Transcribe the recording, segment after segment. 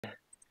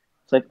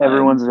It's like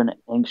everyone's been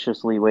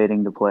anxiously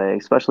waiting to play,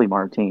 especially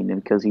Martine,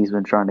 because he's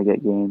been trying to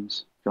get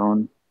games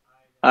going.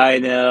 I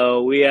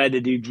know we had to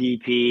do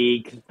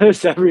GP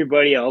because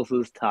everybody else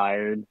was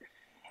tired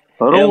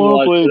I don't and want to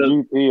watched play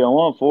it. GP. I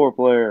want four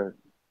player.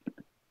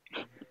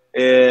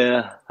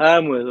 Yeah,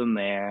 I'm with him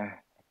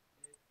there.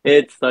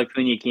 It sucks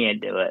when you can't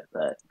do it,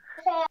 but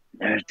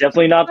there's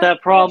definitely not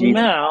that problem G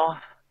now.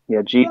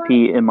 Yeah,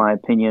 GP in my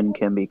opinion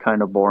can be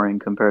kind of boring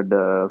compared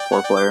to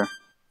four player.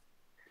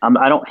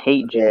 I don't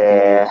hate GP.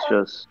 Yeah. It's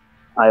just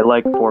I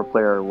like four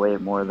player way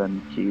more than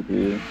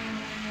GP.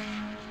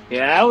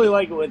 Yeah, I only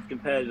like it when it's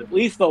competitive. At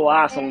least the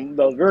last one,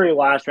 the very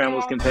last round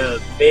was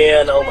competitive.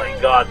 Man, oh my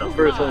god, the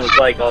first one was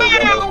like all the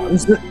other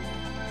ones.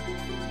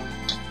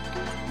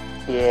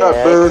 Yeah, Up,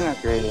 I Booth? can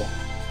agree.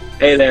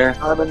 Hey there.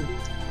 Simon,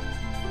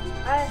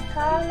 I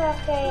kinda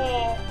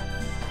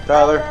think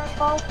Tyler.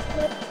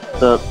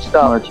 What's up,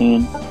 Stop.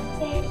 Martine?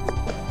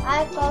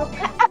 I go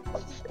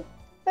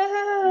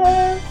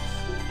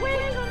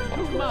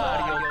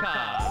Mario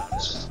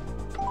Kart.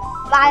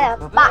 by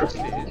a box.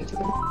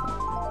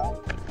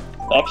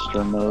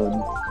 Extra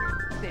mode.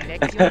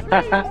 Select your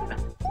lane.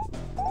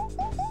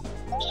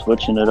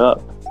 Switching it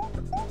up.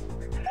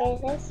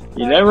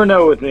 You never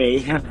know with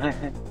me.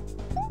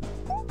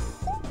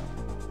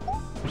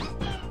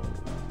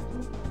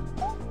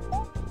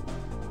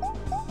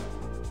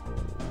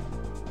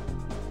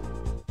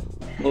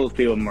 We'll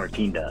see what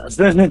Martine does.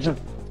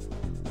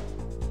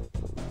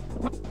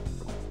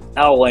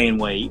 I'll lay and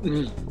wait.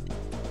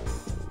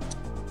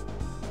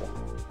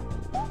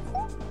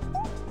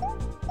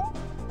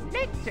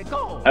 Let's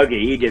go. Okay,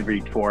 he did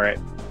reach for it.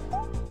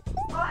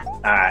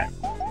 Alright.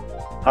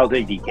 I'll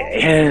take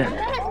DK.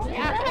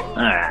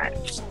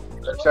 Alright.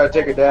 Let's try to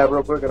take a dab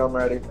real quick and I'm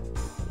ready.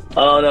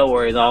 Oh, no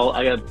worries.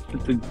 I got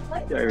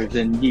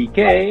everything.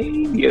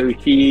 DK,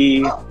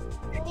 Yoshi.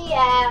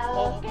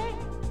 Yeah.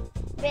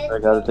 I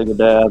gotta take a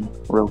dab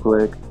real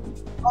quick.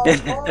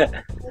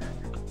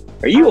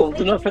 Are you old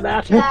enough for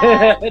that?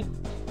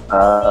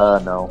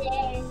 No.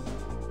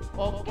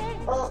 Okay.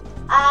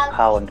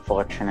 How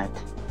unfortunate.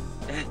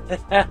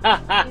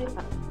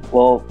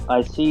 Well,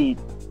 I see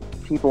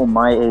people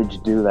my age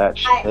do that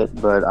shit,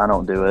 but I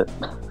don't do it.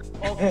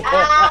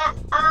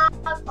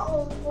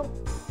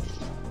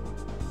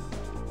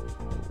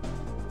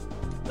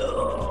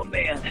 Oh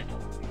man.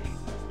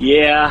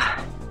 Yeah.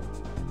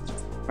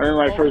 I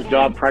remember my first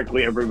job,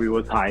 practically everybody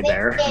was high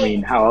there. I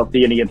mean, how else are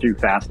you gonna get through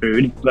fast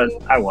food? But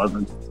I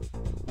wasn't.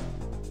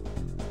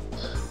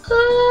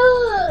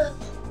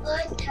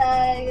 I'm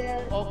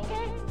tired.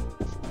 Okay.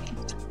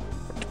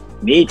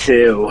 Me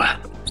too.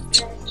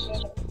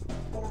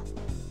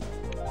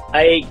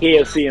 I ate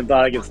KFC and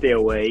thought I could stay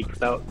awake.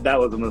 That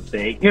was a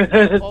mistake.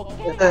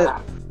 Okay.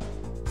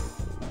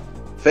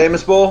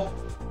 Famous Bowl?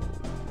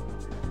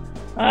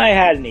 I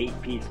had an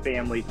 8-piece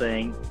family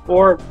thing,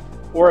 or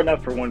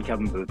enough for one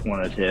Kevin Booth, one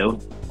or two.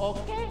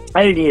 Okay.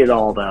 I didn't eat it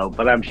all though,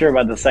 but I'm sure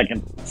by the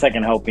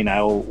second helping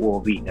I will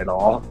have eaten it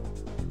all.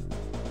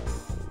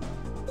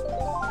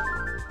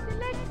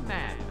 Select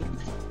man.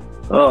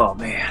 Oh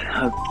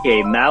man.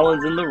 Okay,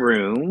 Malin's in the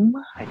room,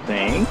 I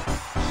think.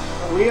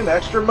 Are we in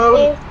extra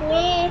mode? It's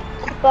me,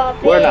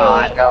 Bobby. We're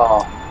not.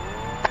 No.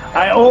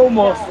 I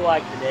almost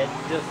selected it.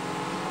 Just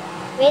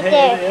With it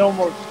it.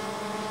 almost.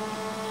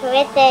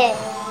 With it.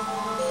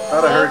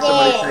 Thought I heard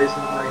somebody say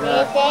something like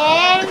With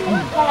that.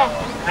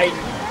 it.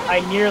 I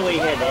nearly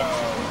hit it.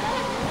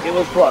 It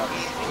was close.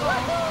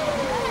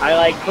 I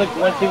like clicked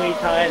one too many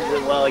times,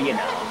 and well, you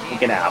know, it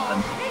can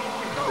happen.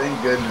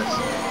 Thank goodness.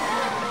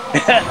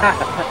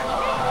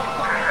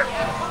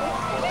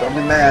 Don't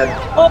be mad.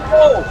 Oh!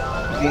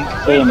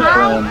 Same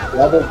friend.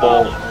 Double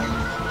bowl.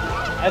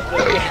 That's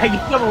I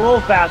guess I'm a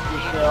little faster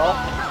still.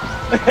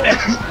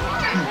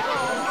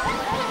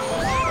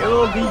 Your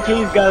little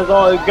DK's got us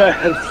all his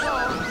guns.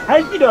 How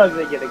did you know I was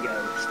gonna get a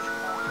ghost?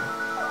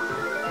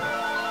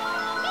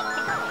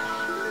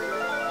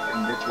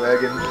 Bitch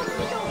wagon.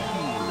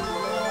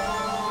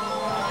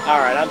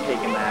 Alright, I'm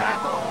taking that.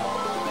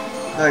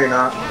 No, you're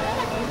not.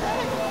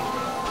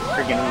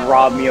 Freaking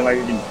rob me of my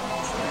freaking.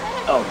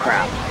 Oh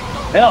crap.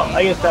 Hell,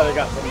 I guess Tyler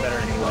got something better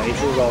anyway,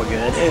 so it's all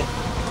good.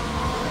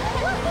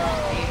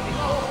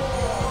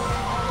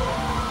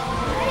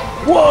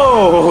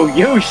 Whoa,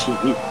 Yoshi!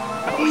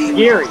 That was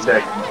scary.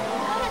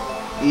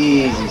 Second.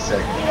 Easy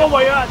second. Oh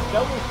my god,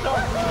 double start!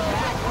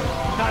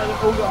 Tyler,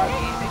 oh god.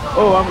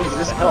 Oh, I'm just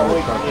This hell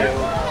away from motherfucker. you.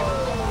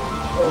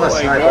 I'm gonna Oh my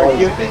snipe God, all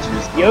these you-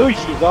 bitches.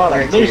 Yoshi's on a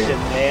Guarantee it. mission,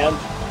 man.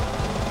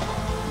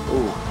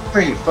 Ooh.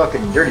 Are you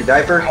fucking dirty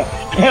diaper?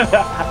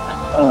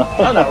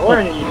 I'm not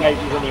wearing any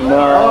Nikes anymore.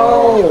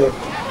 Oh!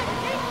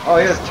 Oh,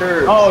 he has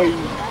turds. Oh,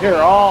 you're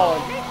all.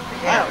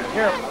 I don't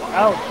care. I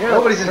don't care.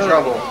 Nobody's in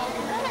trouble.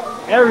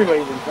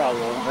 Everybody's in trouble.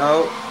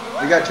 No.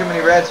 We got too many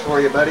reds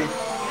for you, buddy.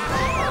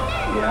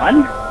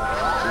 One?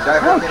 Your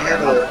diaper can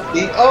handle it.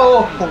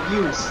 Oh,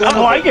 you son Oh,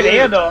 of I a can bitch.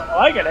 handle it.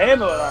 I can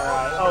handle it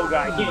alright. Oh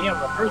god, I can't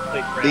handle the first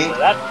place Dink.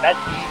 red.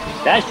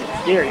 That's just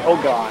scary. Oh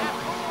god.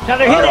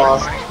 Tyler, hit I it!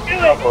 lost. Do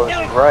it!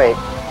 Do it! Right.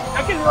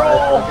 I can I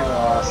roll! fucking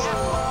lost.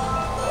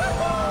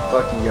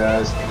 Fuck you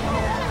guys.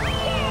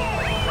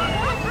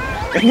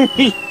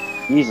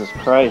 Jesus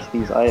Christ,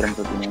 these items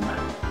at the end.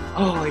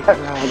 Holy crap.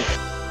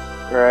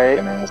 Right?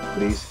 Can I ask,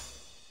 please?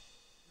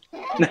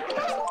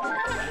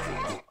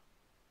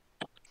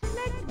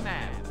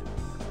 Man.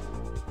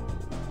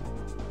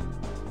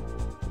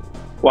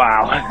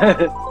 Wow.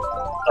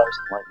 Stars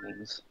and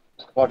lightnings.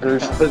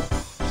 Fuckers.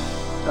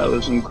 That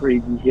was some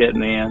crazy shit,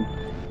 man.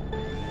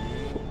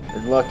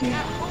 You're lucky.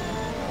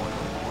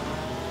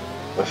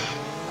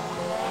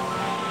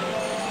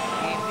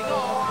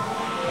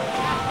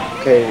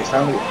 Okay, it's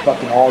time to get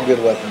fucking all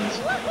good weapons.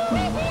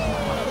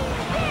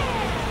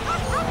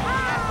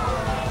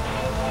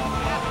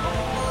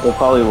 It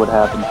probably would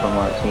happen from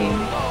our team.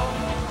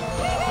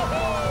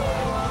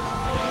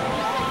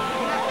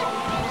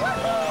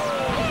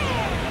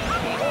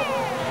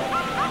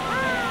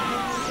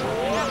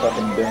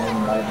 Fucking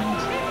damn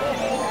lightnings.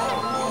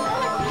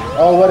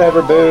 Oh,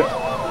 whatever, boo.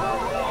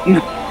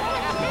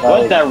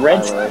 What, that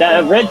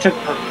red took...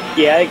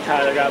 Yeah, I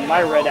Tyler got...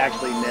 My red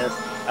actually missed.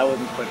 I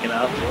wasn't quick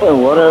enough.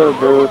 Whatever,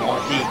 bro.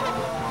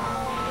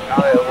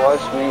 Oh, it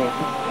was me.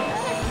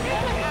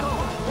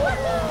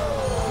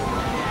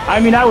 I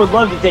mean, I would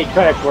love to take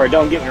credit for it,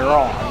 don't get me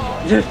wrong.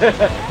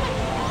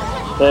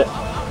 But,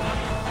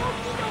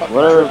 Fucking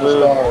whatever, triple boo.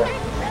 star.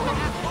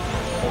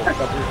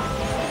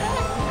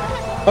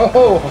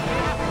 Oh,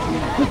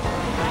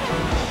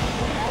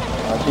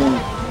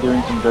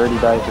 Doing some dirty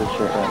dicer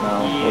shit right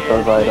now with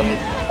those items.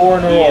 4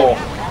 in a row.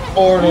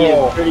 4 in a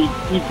row.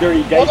 He's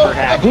dirty diaper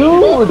hack.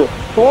 Dude!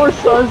 4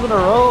 stars in a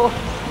row!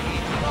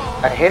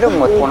 I hit him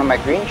with one of my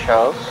green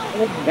shells.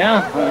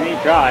 Yeah, well, he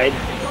tried.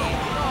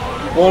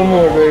 One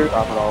more, baby.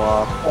 Drop it all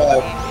off.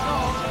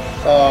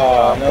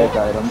 Oh, no. Big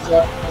items.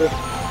 Another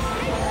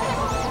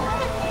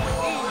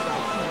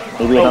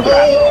Maybe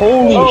another.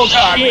 Holy Oh,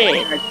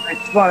 shit! I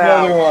spun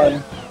out.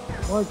 one.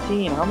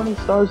 14. How many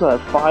stars do I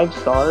have? 5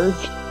 stars?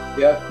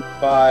 Yep,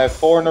 5.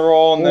 4 in a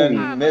row, and then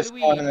I'm missed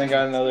one, and then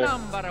got another.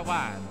 Number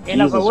 1.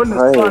 And if I Jesus wouldn't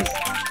have spun,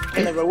 Christ.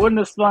 and if I wouldn't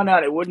have spun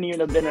out, it wouldn't even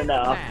have been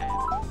enough.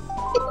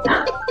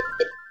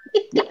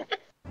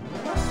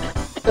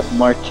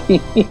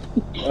 Martini.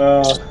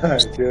 Oh, my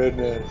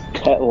goodness.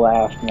 That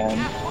laugh, man.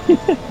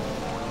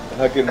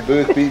 Fucking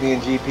Booth beat me in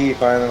GP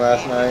finally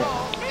last night.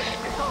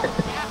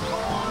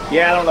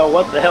 Yeah, I don't know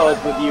what the hell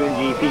is with you and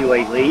GP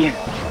lately.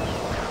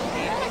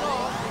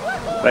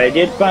 But I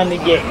did finally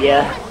get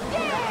ya.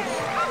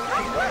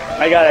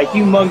 I got a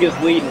humongous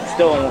lead and it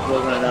still almost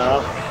wasn't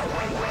enough.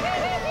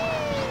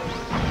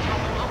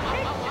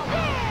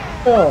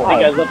 Oh, I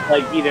think I was up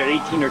like either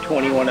 18 or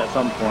 21 at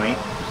some point.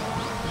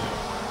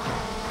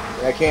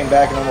 I came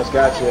back and almost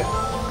got you.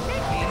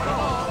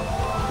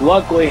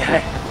 Luckily,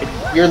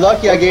 You're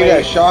lucky I gave you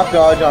that shock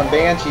dodge on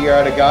Banshee, or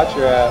I'd have got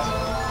your ass.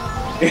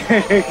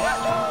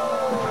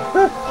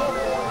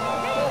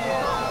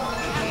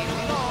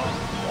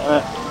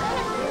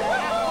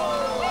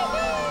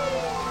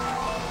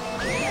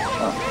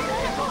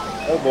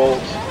 No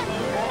bolts.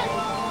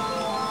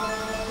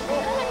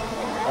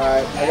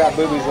 Alright, I got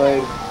boobies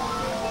laid.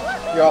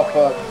 You're all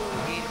fucked.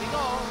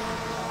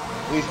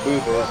 At least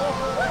Booth is.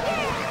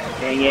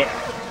 Dang it.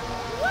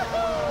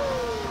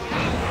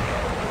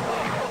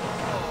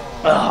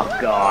 Oh,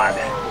 God.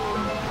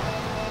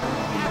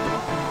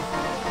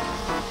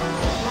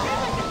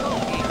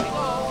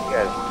 You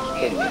guys are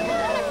kidding me.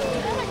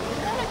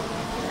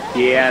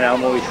 Yeah, and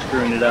I'm always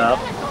screwing it up.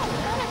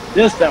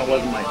 This time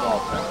wasn't my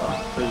fault,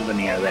 though. There's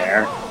Veneer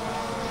there.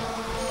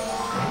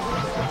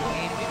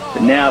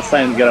 But now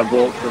Simon's got a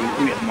bolt for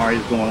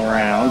Mario's going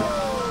around.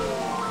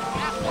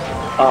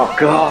 Oh,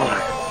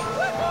 God.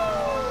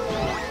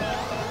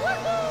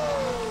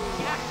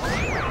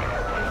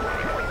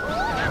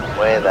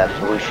 Way that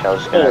blue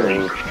shell's gonna Holy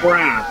reach.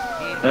 crap.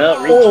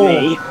 Well, reach Oh.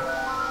 me.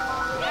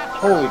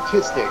 Holy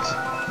tit sticks.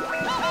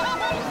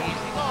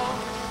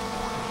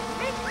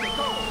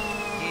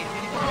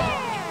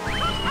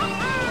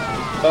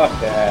 Fuck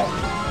that.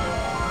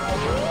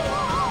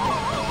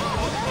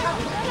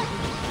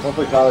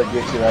 Hopefully Tyler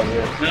gets you right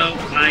here. No,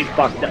 I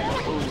fucked up.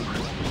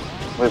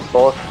 We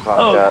both fucked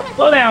Oh, up.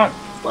 slow down.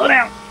 Slow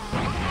down.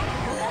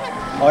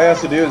 All he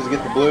has to do is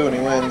get the blue and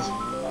he wins.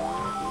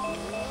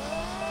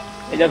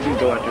 It doesn't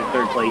go after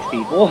third place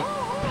people.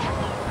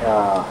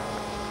 Oh,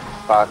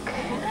 fuck.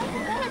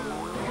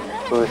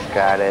 Booth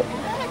got it.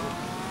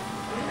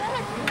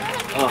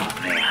 Oh,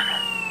 man.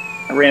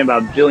 I ran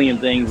about a billion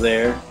things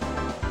there.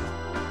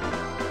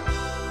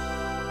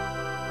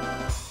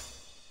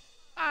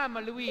 I'm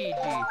Luigi.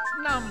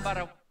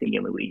 Number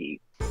Thinking Luigi.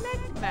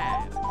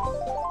 man.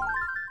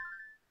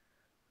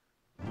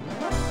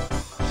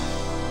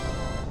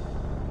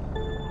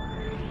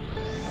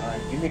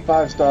 Alright, give me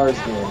 5 stars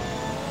then.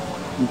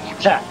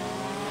 Chat.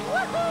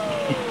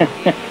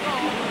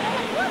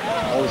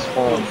 That was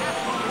fun.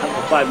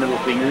 5 middle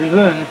fingers.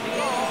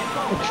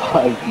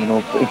 5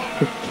 middle fingers.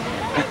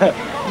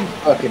 You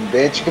fucking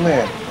bitch, come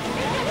here.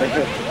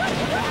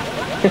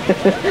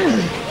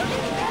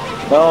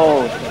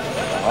 No!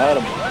 Let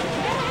him.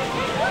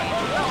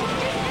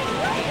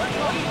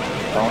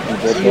 Don't you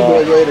See bitch you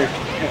boys off. later.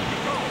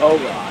 Oh,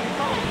 God.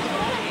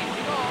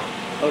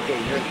 Okay,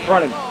 you're in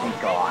front of me.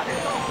 God.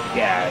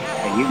 Yeah,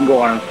 hey, you can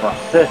go on in front.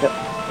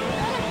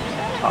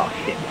 Oh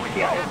shit,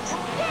 the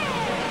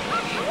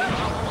items.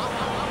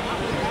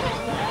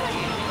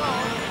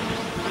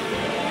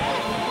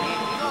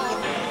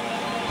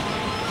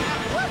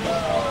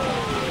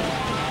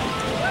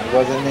 It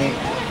wasn't me.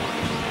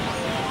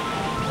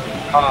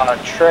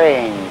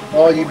 Train.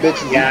 Oh, you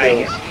bitches Yeah,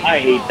 eat those. I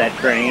hate that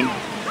train.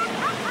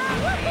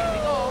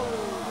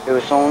 It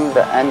was only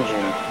the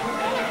engine.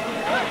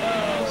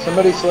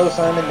 Somebody slow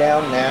Simon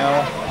down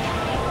now.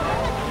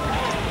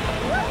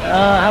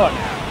 How about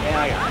now?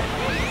 Yeah, I got it.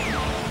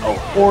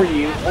 Oh,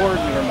 or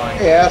never mind.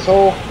 Hey,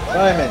 asshole.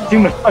 Simon. Too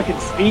much fucking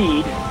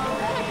speed.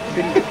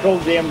 Couldn't control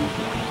the damn.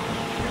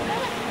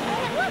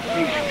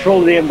 You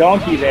control the damn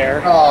donkey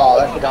there. Oh,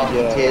 that's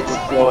donkey tits.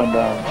 Slowing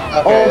down.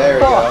 Okay, there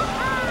we fuck. go.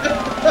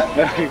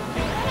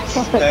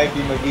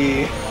 Snacky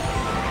McGee.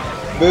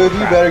 Booth, you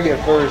better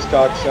get first,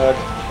 cocksuck.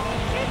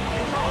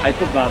 I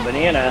took my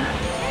banana.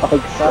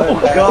 Simon Oh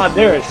passed god, you.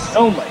 there is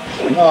so much.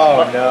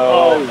 Oh no.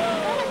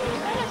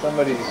 Oh,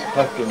 Somebody's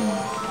fucking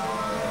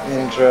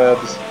in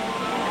trubs.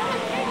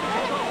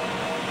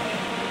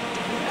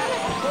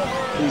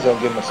 Please don't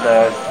give him a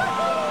star.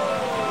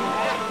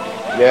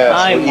 Yes,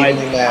 I we're might-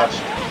 evenly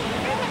matched.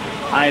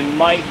 I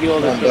might be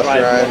able to Come on, Buster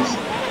survive Rhymes. this.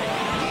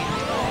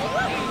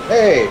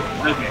 Hey!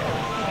 Okay.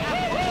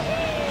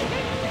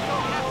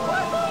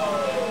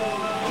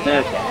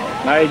 Okay.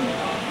 I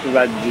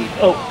survived the beat.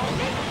 Oh!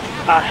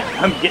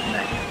 I'm getting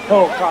that.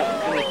 Oh, across the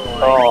finish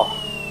line. Oh,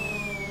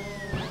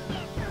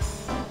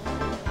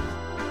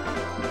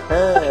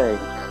 Hey,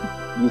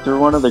 you threw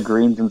one of the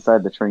greens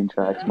inside the train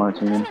tracks,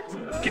 Martin.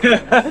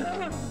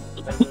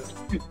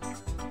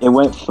 It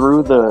went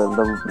through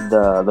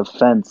the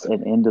fence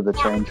and into the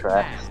train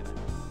tracks.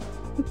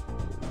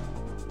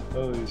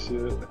 Holy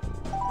shit.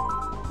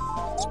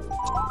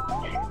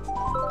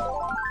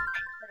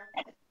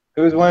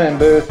 Who's winning,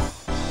 Booth?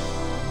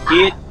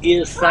 It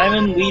is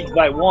Simon leads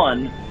by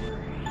 1.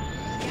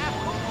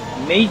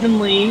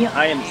 Amazingly,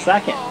 I am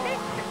second.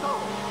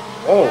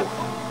 Oh.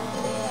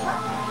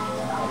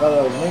 I thought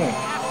that was me.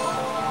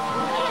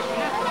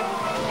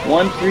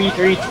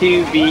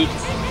 1-3-3-2 beats.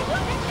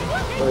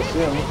 I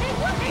assume.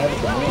 Had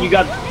it been me.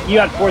 You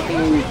got fourth in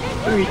the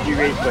Luigi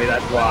Raceway,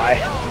 that's why.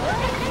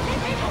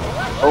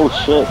 Oh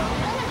shit.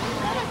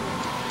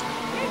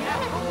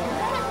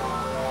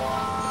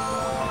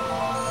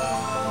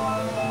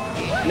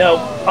 No.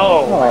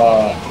 Oh.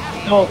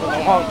 Aw. No, from the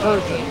wrong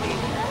person.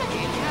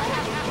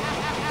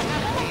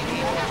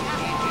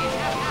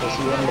 Guess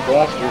you won the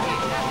blaster.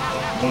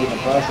 Making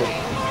the classic.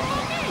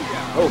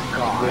 Oh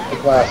god. With the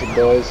classic,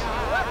 boys.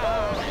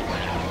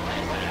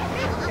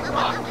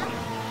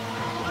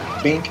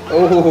 Bink.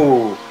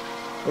 Oh!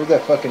 Where's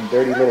that fucking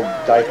dirty little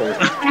diaper?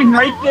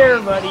 Right there,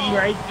 buddy,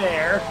 right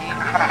there.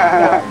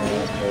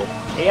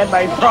 And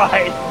my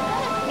pride.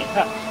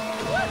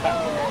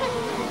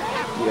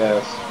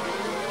 Yes.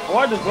 I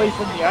wanted to place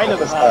in the items,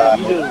 That's huh?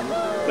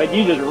 fine. But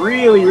you just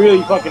really,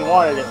 really fucking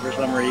wanted it for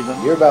some reason.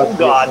 You're about Oh to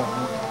god. get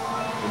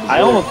something.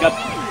 I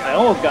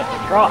almost got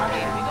the truck.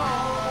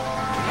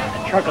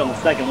 The truck on the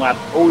second lap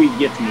always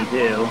gets me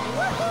too.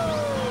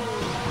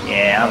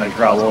 Yeah, I'm in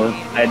trouble.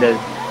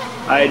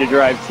 I had to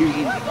drive too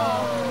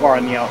far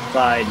on the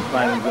outside.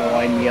 Simon's gonna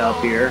line me up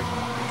here.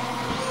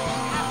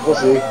 We'll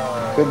see.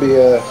 Could be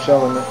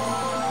shelling it.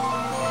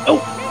 Oh,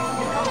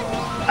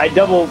 I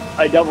double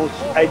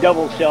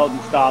shelled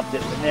and stopped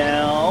it, but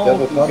now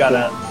Double he's got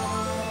a.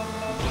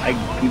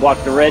 He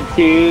blocked the red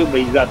too, but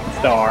he's got the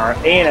star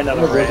and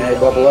another He's looking red. to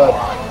double up.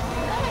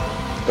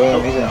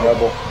 Boom, he's in no.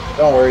 trouble.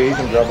 Don't worry, he's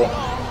in trouble.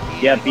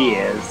 Yep, he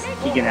is.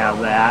 He can have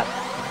that.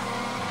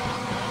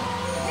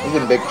 He's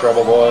in big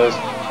trouble, boys.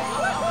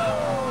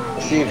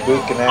 Let's see if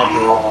Booth can add to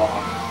it.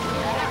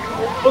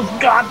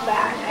 Almost got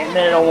that, and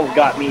then it almost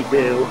got me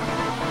too.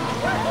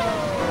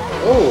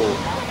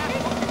 Oh!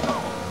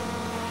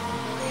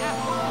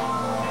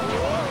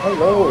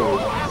 Hello,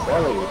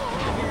 Sally.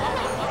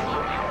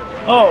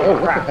 Oh, Oh, what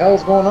the crap.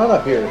 hell's going on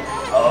up here?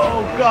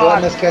 Oh, Just letting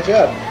God. us catch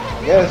up.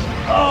 Yes,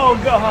 Oh,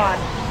 God.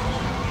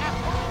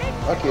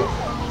 fuck it.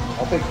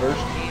 I'll take first.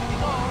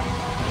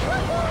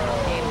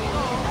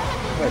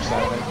 There's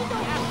Simon.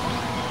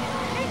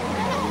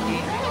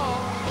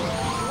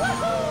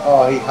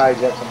 Oh, he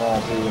hijacks them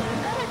all too.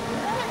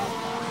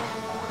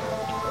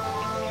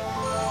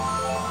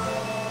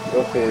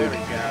 Go There Fig.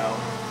 we go.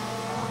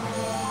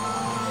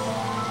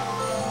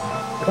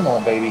 Come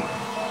on, baby.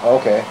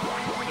 Okay.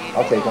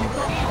 I'll take him.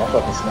 I'll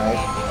fucking snipe.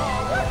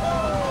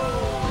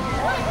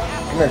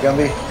 Come here,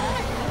 Gumby.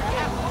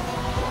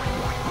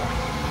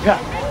 Yeah.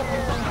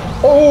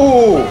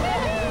 Oh!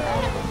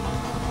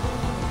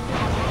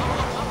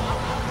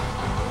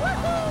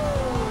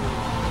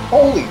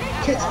 Holy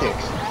tit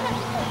sticks.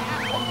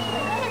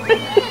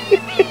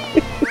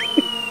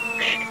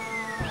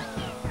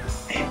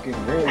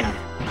 Fucking really.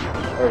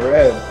 A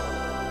red.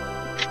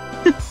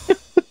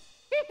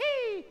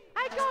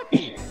 I got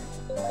you.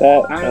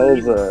 That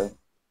was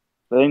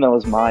I think that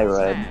was my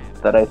red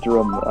that I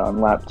threw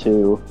on lap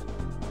 2.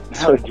 Oh,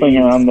 Circling geez.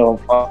 around the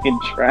fucking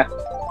track.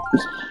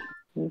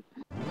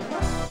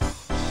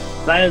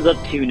 Simon's up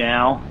 2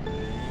 now.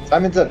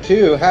 Simon's up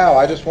 2. How?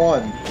 I just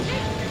won.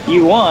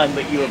 You won,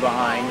 but you were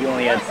behind. You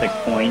only had 6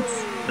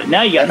 points. But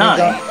now you got 9.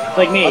 It's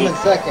like me. I'm in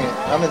second.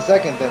 I'm in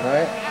second then,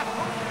 right?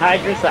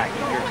 Tied for second.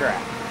 You're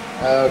correct.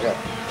 Oh, okay.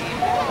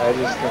 I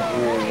just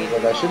confused.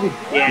 Like I should be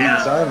Yeah.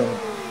 beating Simon.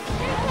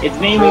 It's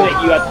mainly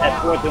that you got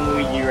that 4th and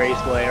Luigi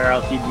Raceway, or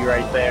else you'd be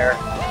right there.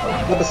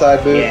 Flip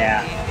aside, boo.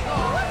 Yeah.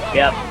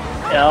 Yep.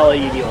 I'll let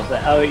you deal with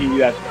that. I'll let you do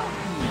that.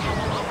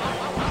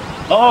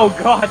 Oh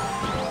god!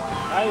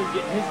 I was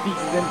getting his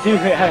pieces in too.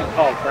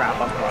 Oh crap,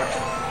 I'm fucked.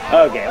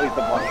 Okay, at least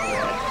I'm fucked.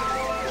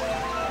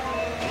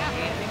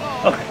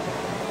 Okay.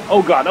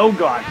 Oh god, oh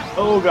god,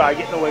 oh god,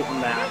 getting away from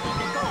that.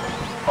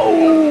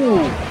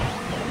 Oh!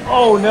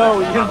 Oh no,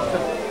 you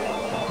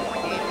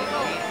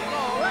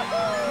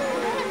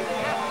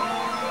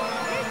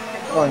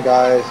Come on,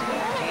 guys.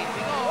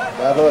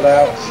 Battle it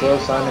out. Slow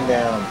Simon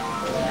down.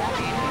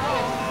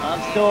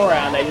 I'm still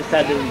around, I just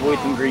had to avoid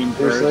some green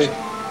Seriously?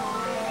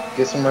 first.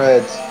 Get some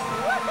reds.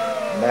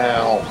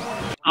 Now.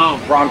 Oh,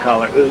 wrong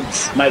color.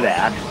 Oops, my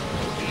bad.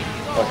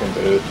 Fucking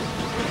dude.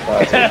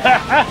 Classic.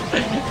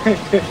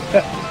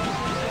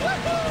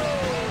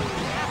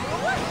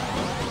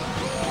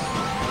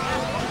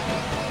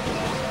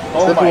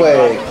 Oh Slip my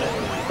away. god.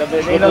 The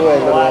Slip bananas away, in the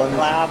little last ones.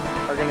 lap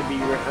are gonna be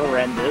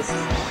horrendous.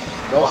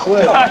 Don't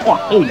slip.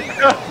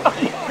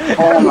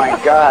 Oh my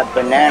god,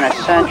 Banana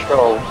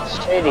Central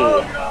City.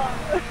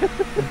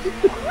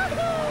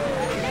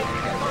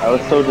 I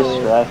was so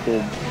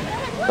distracted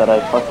that I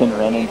fucking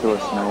ran into a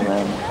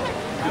snowman.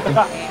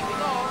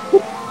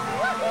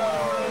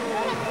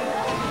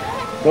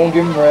 Don't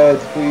give him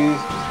reds, please.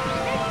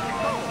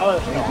 Oh,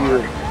 Thank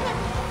you.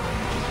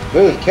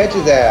 Booth, catch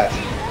his ass.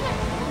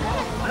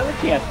 I have a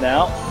chance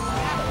now.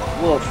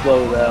 A little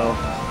slow though.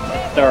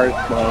 Start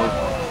slow.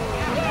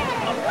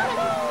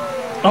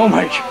 Oh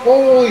my god.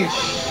 Holy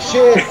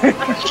shit.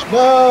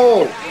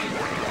 No.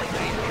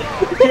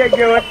 I can't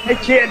do it. I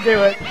can't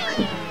do it. I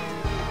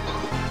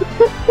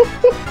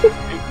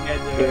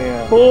can't do it.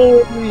 Damn.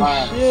 Holy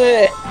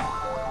shit!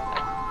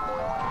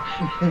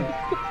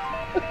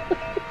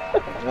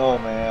 Oh,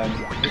 man.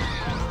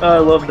 I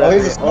love that. Oh,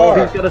 he's a star.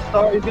 He's got a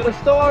star. He's got a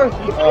star.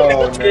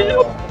 Oh,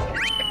 no.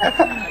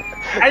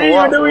 I didn't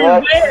even know he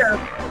was there.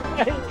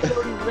 I didn't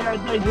know he was there. I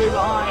thought he was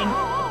behind.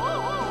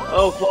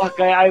 Oh fuck!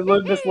 I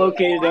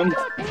mislocated him.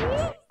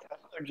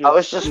 I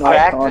was just Not on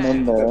practicing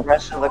in the there.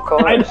 rest of the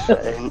course.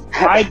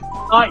 I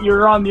thought you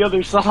were on the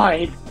other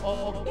side.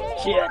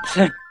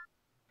 Shit.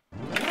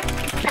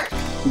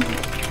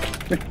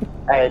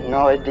 I had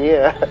no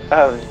idea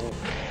how to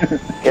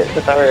get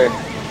third.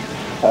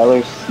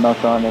 Tyler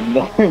snuck on in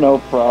there, no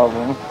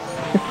problem.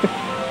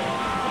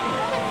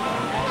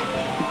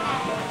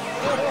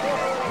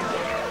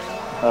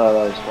 Oh,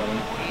 that was funny.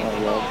 Oh,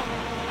 yeah.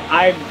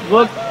 I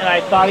looked and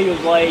I thought he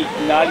was like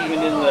not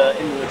even in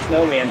the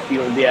snowman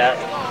field yet.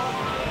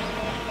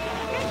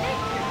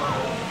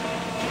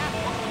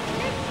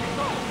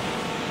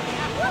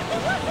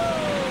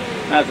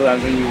 That's what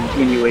happens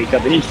when you wake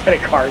up and you get a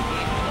card.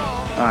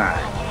 All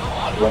right.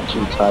 Went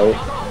too tight.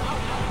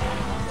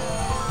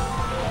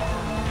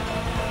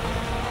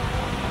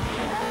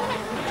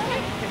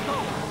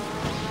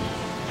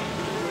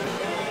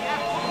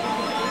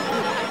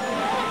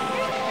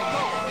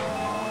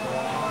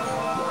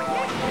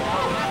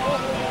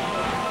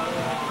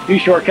 New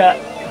shortcut.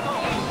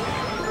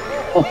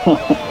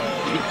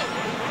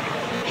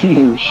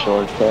 New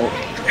shortcut.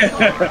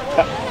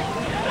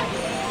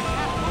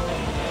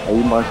 Are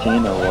you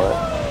Martine or what?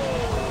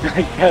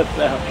 I guess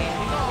so.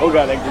 Oh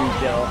god, that green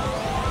shell.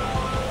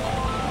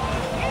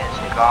 It's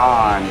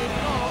gone.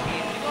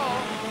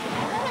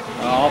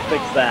 I'll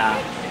fix that.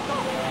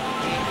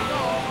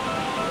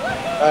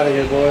 Out of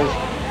here, boys.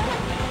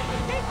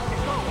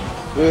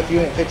 Booth, you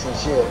ain't fixing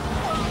shit.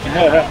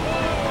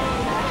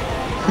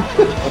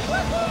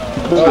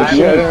 Oh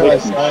shit, I didn't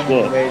realize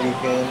Simon maybe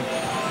can.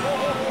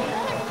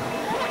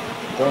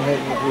 Don't hit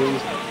me,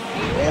 please.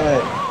 Damn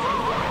it.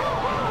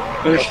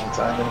 Fucking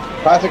Simon.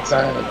 Classic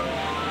Simon.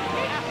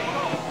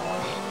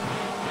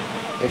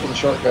 Taking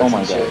shortcuts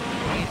and shit.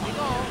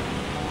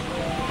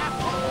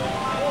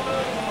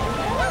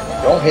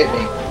 Don't hit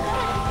me.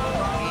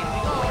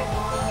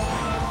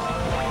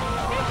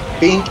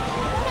 Bink.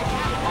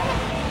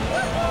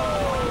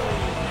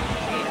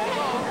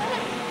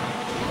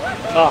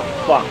 Oh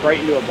fuck, right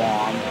into a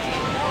bomb.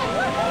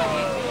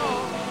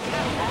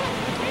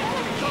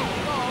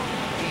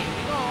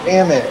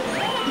 Damn it.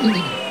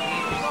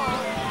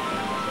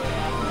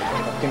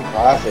 Fucking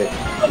classic.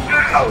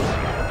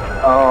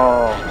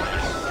 Oh.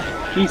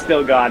 He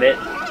still got it.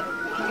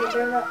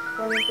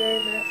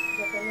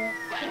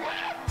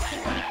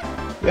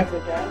 Yeah.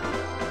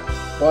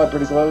 Well,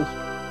 pretty close.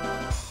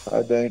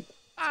 I think.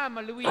 I'm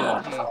Luigi,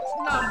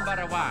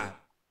 number 1.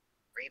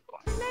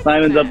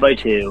 Simon's up by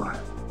 2.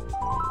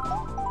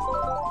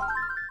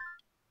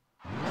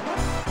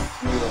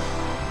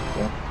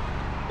 Yeah.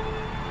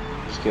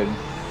 Just kidding.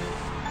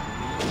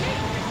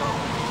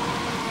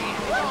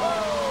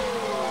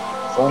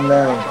 Slow him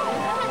down.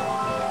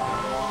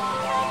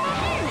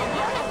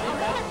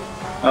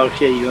 Oh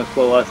shit, you gonna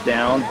slow us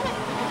down?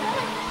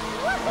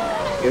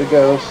 Here it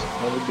goes.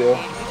 There we go.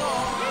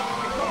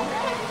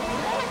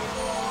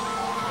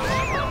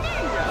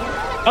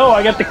 Oh,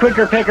 I got the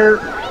quicker picker.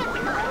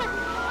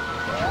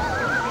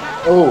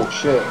 Oh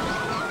shit.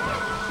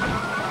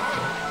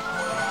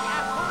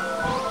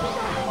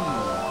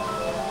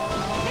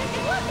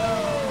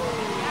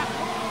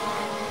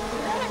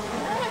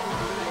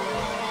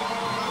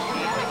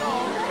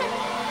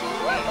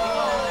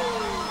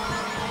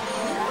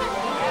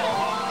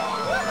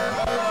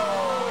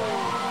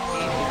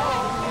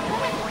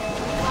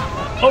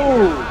 Oh,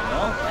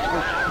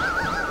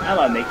 well, that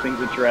might make things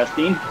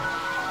interesting.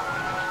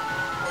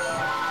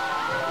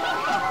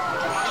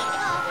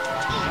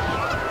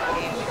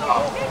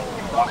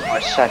 One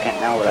more second,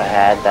 now would have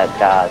had that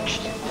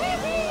dodged.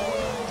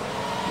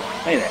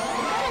 Hey there.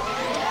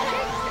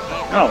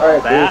 Oh,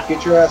 Alright, that. dude,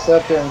 get your ass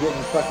up there and get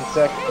in fucking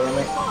second, damn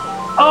it.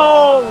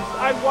 Oh,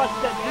 I watched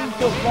that dude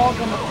go bonk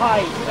on the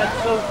pipe. That's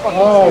so fucking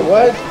Oh, stupid.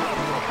 what?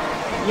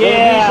 Do something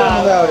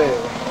Yeah. about it.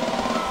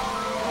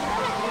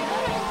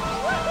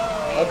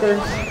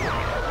 Fuckers.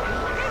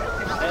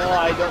 Well,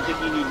 I don't think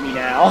you need me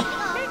now.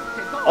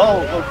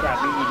 Oh crap,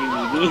 you do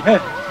need me.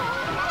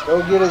 Go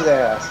get his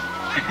ass.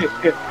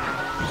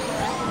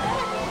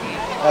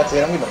 That's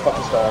it, I'm getting a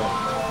fucking star.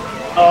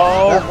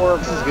 Oh,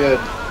 This is good.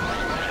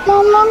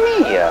 Mamma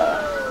mia!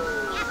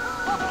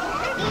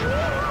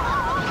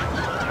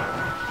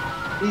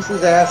 Piece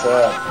his ass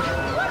up.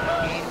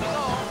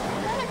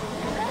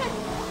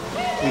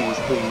 Please,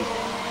 please.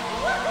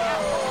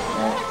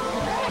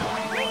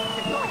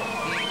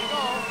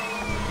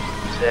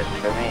 That's it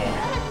for me.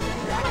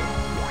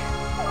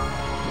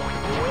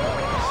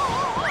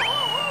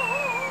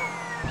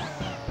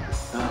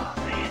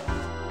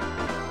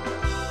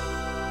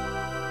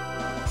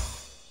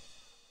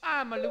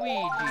 I'm a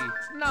Luigi.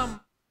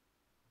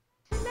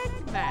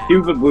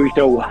 Stupid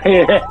Busto, why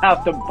did I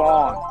have to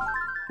bonk?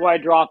 Why I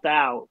dropped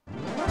out?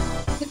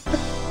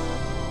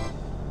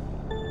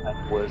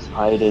 I was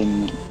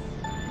hiding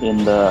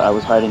I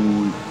was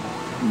hiding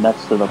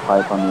next to the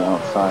pipe on the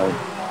outside.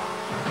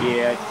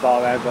 Yeah, I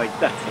saw that. I was like,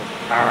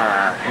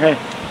 that's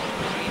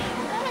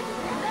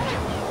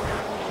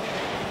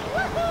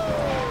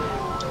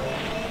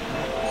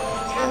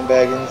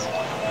Sandbaggins.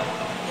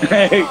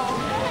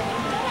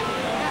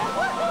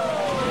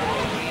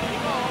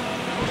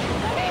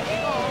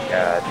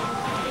 God.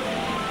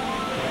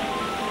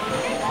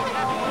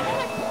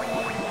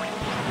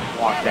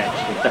 Walk that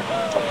shit.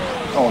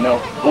 Oh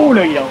no. Oh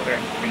no, you don't wear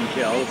green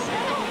shells.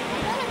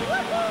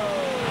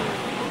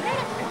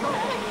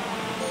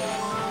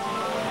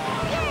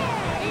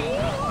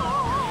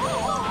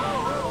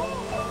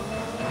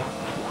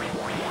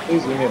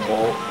 Please give me a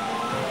bolt.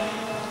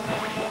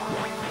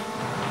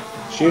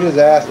 Shoot his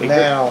ass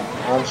now.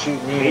 I'm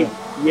shooting you.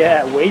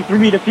 Yeah, wait for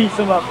me to piece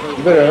him up first.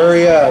 You better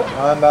hurry up.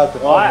 I'm about to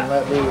What? fucking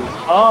let loose.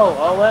 Oh,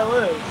 I'll let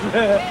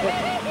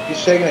loose. He's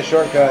shaking a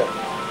shortcut.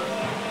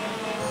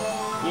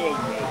 He ain't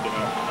making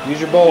it. Use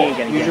your bolt.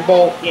 Use your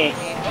bolt. He ain't.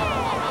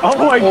 Oh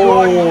my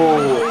god!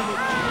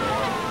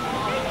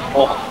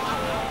 Oh.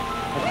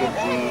 Fucking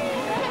Z.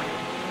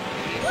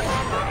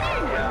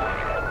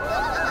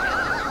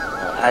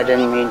 I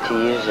didn't mean to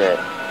use it.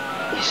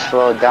 He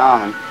slowed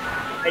down.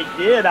 I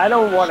did. I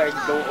don't want to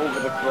go over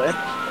the cliff.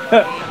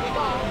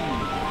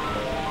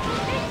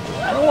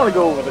 I don't want to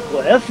go over the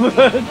cliff.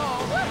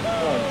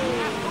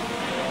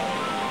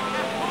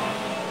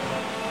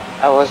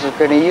 I wasn't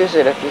gonna use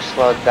it if you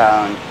slowed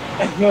down.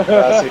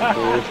 Classic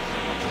dude.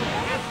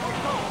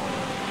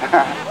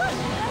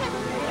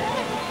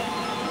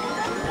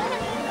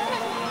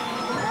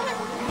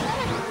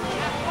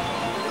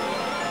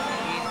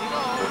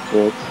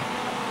 It's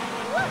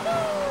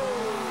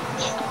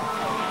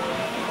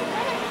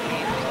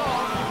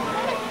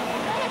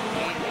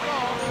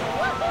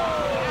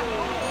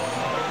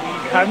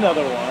Got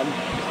another one.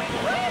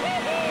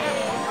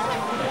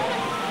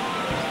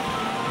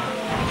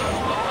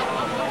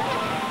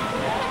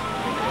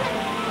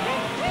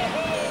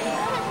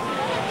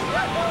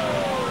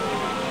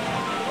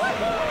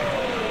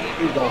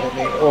 Please don't hit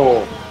me.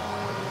 Oh.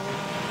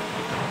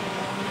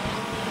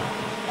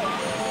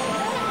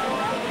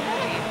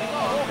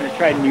 I'm gonna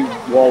try new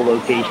wall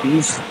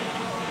locations.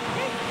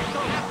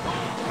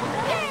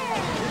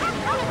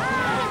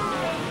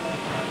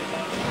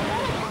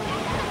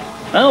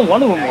 Oh,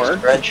 one of them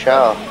worked. Red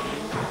shell.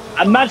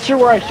 I'm not sure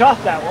where I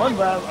shot that one,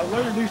 but I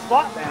learned a new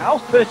spot now.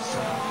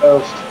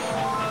 Toast.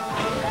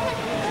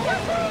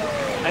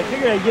 I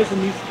figured I'd give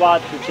some new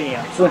spots a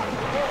chance.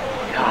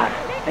 God,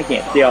 I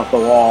can't stay off the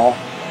wall.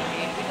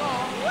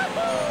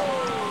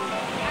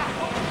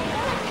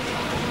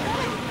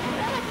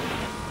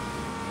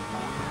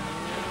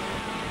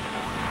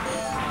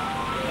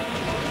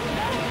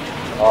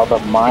 all the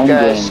mind You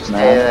guys games, stay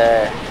man.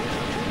 there.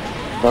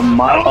 The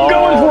mind. I'm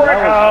going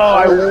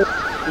for it!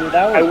 Dude,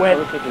 that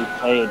was perfectly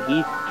played.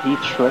 He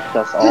tricked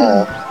us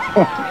all.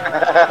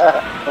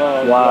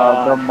 Oh, Wow,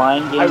 God. the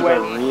mind games went-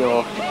 are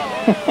real.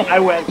 I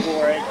went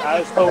for it. I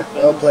was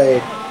hoping. Well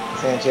played,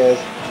 Sanchez.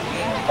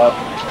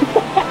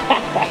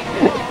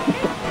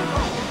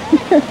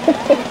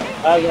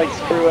 I was like,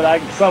 screw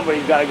it,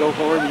 somebody's got to go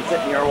forward and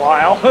sit here a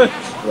while.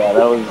 Yeah,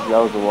 that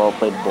was a well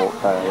played bolt,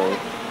 Tyler.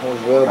 That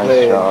was well Nice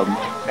played. job.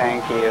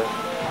 Thank you.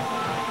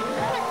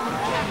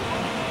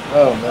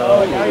 Oh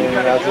no, now you and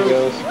gotta out he go.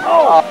 goes.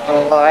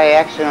 Oh, I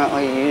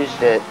accidentally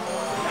used it.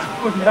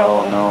 Oh,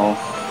 Oh no. no.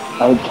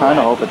 I kind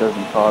of hope it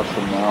doesn't cost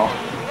him now.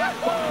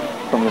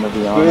 If I'm gonna be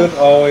Spoon honest.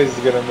 always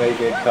gonna make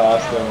it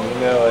cost him, you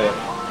know it.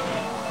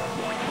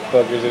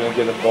 Fucker's gonna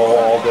get a bowl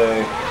all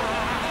day.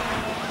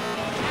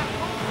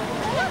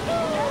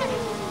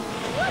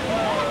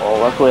 Well,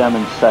 luckily I'm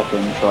in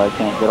second, so I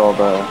can't get all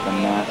the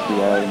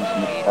nasty items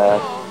in the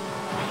pack.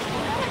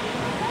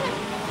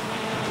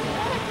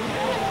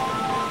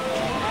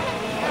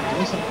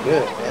 Do something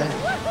good, man.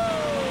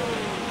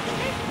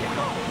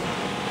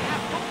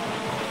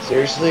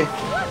 Seriously?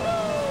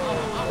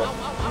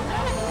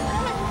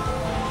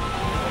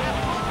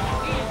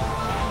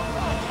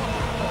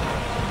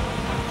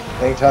 I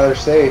think Tyler's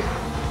safe.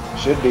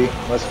 Should be,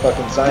 unless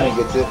fucking Simon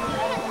gets it.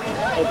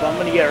 Oh, if I'm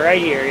gonna get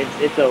right here,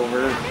 it's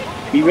over.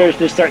 You better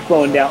just start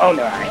slowing down. Oh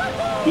no,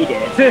 he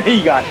did.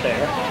 He got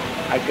there.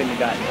 I couldn't have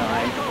gotten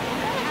time.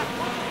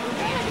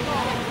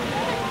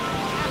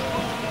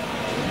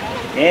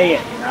 Dang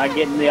it, not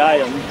getting the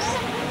items.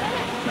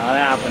 Not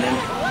happening.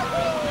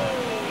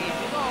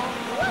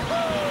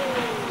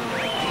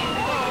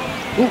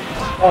 Ooh.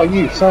 Oh,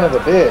 you son of a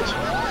bitch.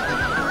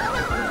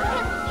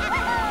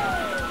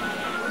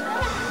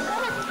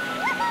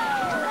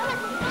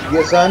 You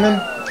get Simon?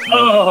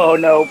 Oh,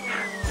 nope.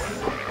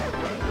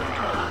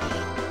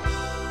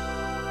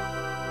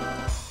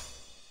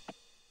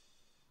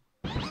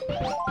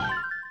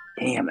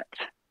 Damn it.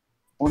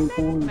 1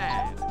 point.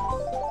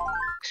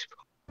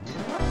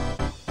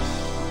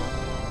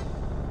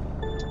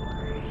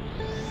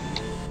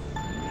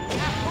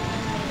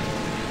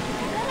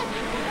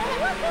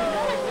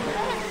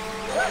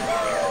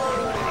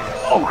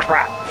 Oh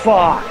crap,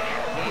 fuck.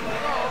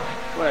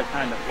 What a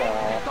time to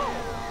fall.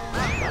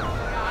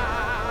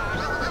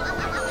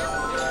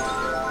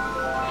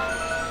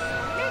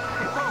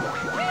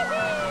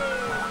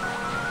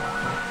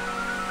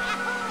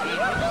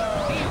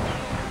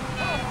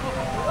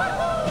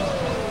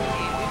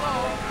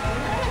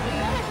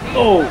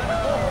 Oh!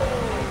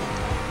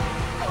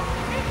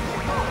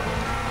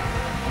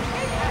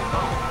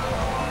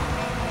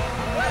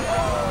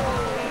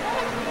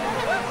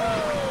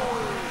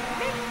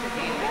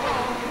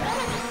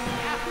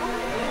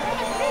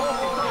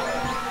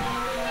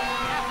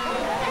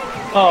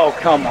 Oh,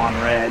 come on,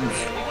 Reds.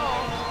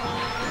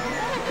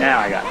 Now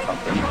I got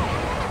something.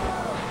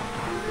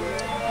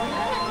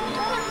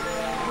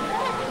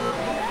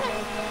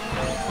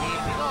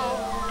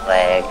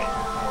 Leg.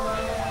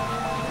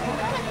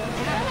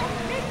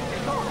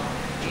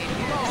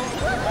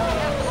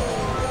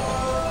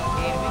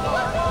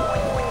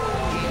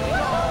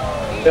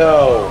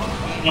 No.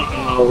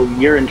 Oh,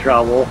 you're in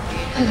trouble.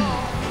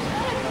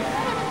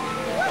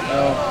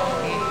 No.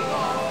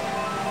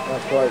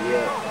 Not quite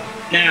yet.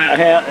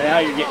 Now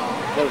you're getting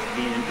close to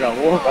being in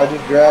trouble. If I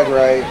just drag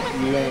right,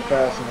 you ain't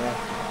fast enough.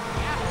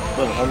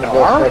 With a I'm the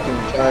star? best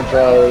fucking time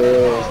trialer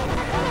there is.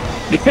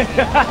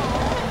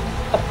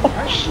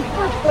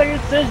 First player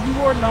says you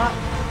are not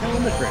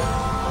telling the truth.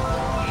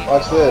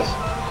 Watch this.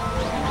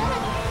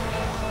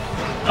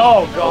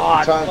 Oh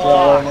god. Time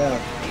trial right now.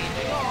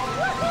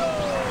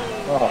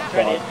 Oh,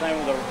 Trying to hit fuck. time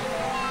with a...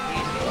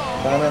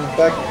 Simon,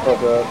 back the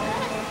fuck up.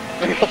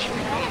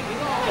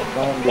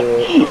 Don't do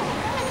it.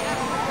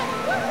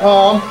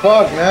 Oh, I'm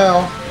fucked now.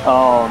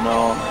 Oh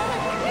no.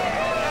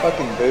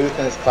 Fucking Booth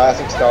and his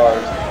classic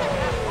stars.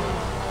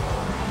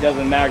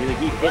 Doesn't matter because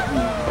they keep hitting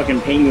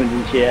fucking penguins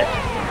and shit.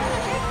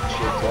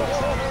 Shit, that's...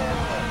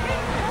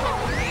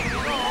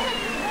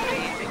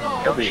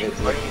 Yoshi,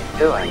 what are you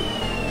doing?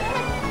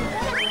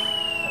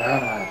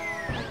 Ah.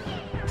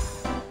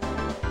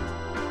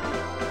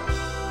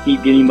 Keep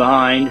getting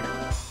behind.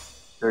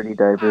 Dirty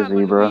diaper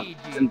zebra.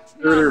 And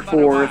third or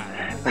fourth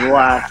for the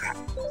last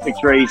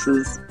 6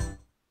 races.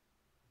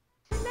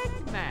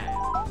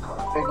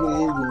 Take it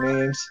easy,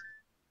 memes.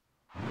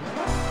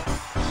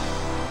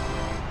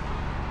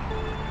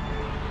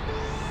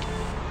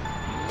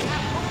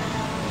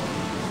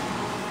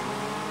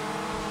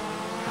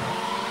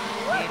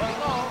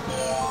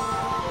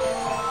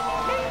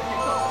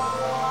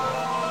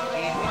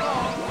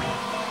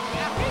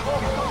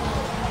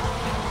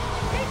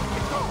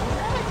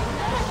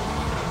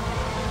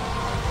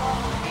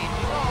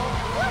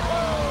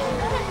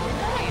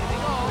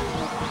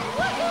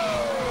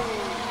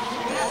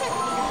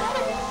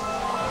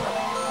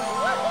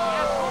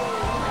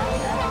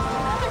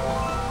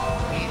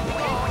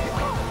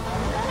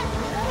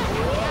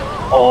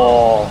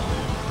 Oh.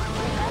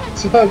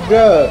 It's fucked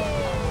up.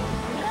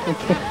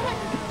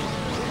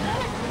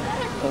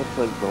 That's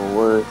like the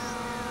worst.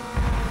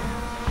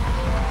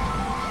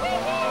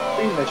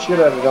 Beating the shit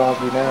out of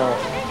Donkey now.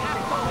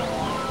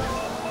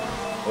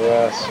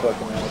 Yeah, it's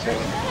fucking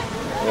asshole.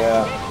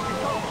 Yeah.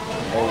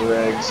 Over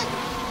eggs.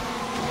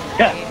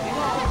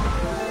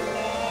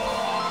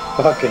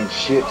 Fucking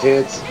shit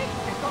tits.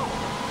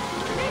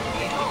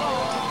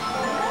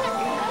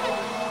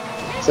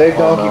 Save Oh,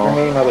 Donkey no. for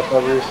me,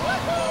 motherfuckers.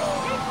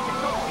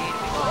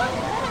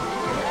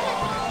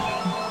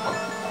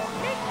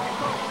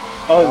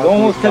 Oh, it's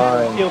almost Donkey's tempted to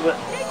mine. steal the.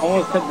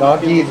 Almost tempted to steal the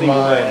Donkey's single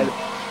mine. red.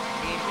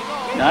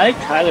 No, I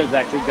think Tyler's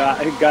actually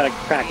got a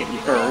crack at you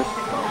first.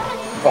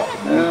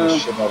 Fucking beat the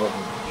shit out of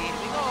him.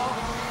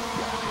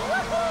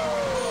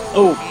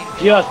 Oh,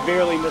 just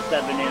barely missed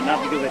that banana,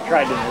 not because I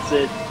tried to miss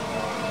it.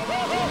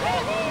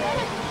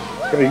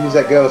 Gonna use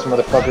that ghost,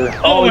 motherfucker.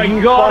 Oh my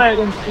god!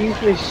 Fucking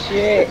piece of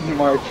shit,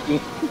 Marky.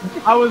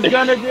 I was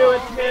gonna do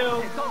it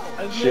too. I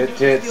was Shit gonna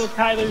tits. steal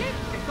Tyler's. I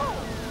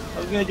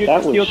was gonna do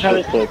That it to steal was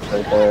Tyler's. shit tits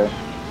right there.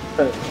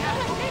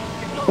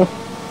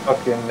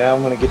 Fucking, now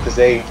I'm gonna get this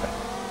 8. You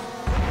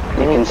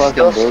can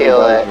still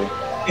steal it.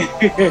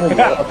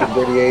 Fucking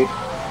dirty 8.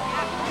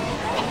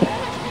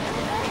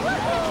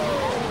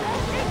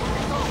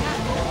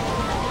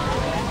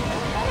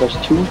 There's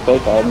 2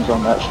 fake items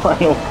on that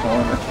final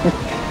corner.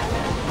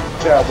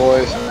 Ciao,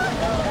 boys.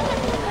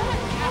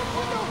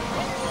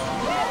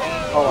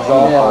 Oh, It's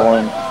all yeah.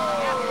 mine.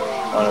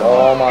 It's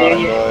all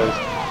mine, boys.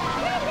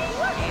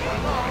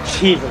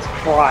 Jesus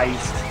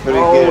Christ. But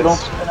Oh, it don't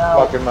gets spin out.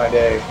 fucking my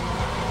day.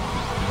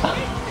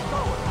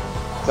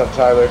 What's up,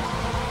 Tyler?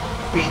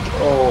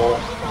 Oh.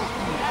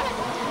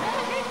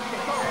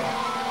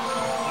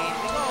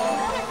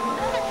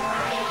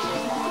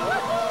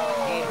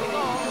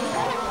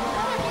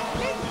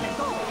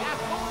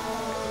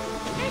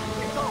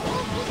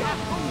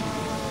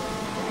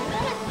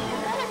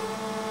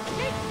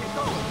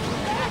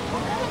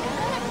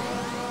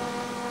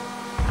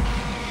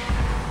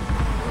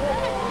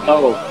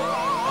 Oh.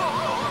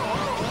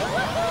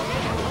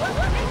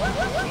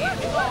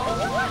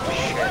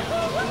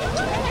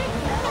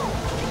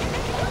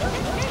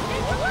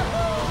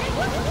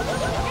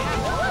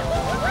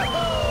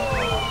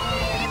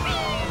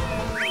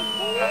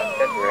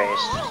 Good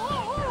race.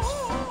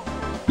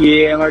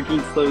 Yeah, Marquis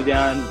slowed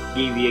down,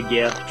 gave you a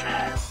gift.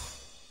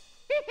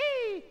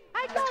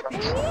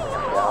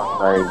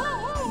 By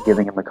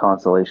giving him a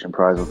consolation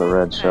prize with a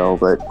red shell,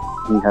 but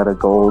he had a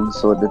gold,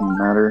 so it didn't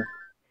matter.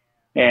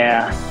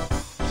 Yeah.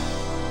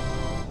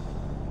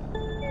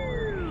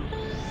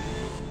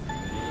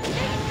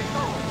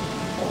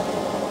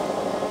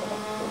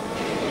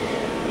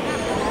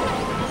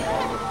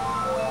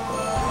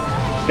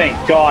 Thank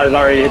God it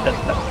already hit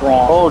that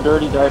wrong. Oh,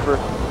 dirty diaper.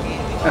 38.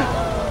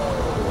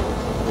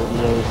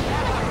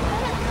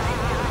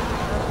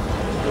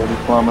 Dirty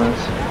plumbers.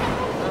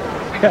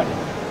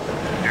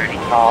 Dirty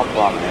tall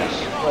plumbers.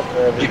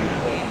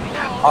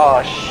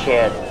 Oh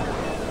shit.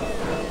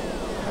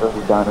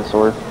 Dirty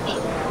dinosaur.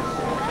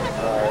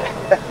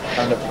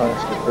 Time to punch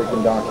the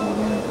freaking donkey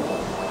again.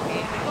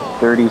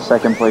 30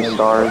 second place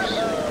stars.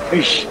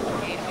 Eesh.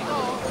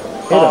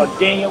 Oh,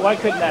 dang it, why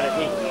couldn't that have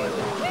hit you?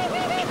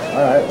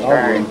 Alright, I'll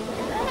Turn. do.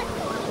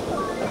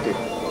 Okay.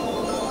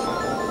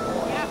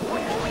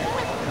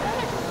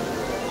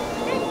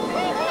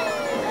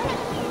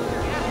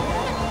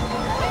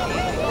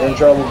 You're in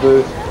trouble,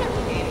 Booth.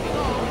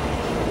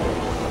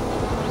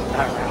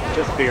 Alright,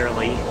 just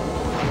barely.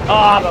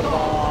 Ah, the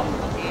bomb.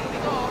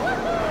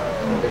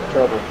 You're in big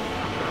trouble.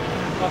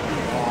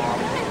 Fucking bomb.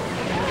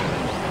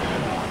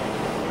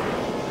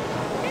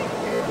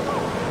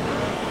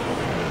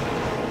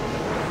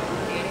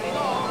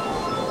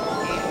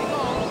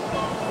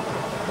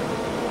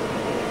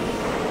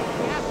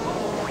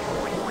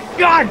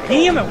 God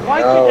damn it, why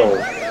No.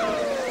 couldn't I...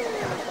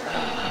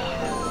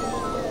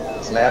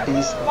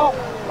 Snappies?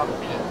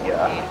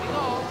 Yeah.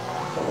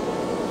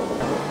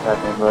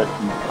 Second, but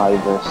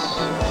Davis.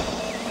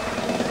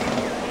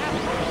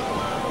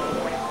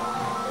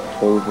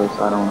 Davis,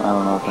 I don't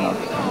know if I'm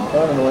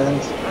Fun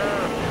wins.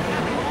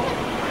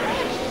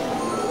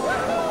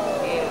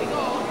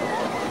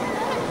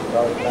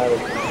 Probably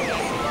matters.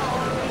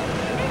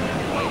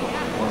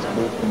 Once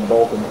Booth and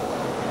Bolton.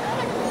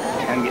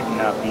 I'm getting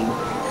nothing.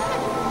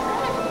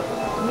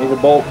 Need a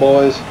bolt,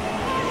 boys.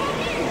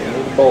 Need a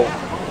bolt.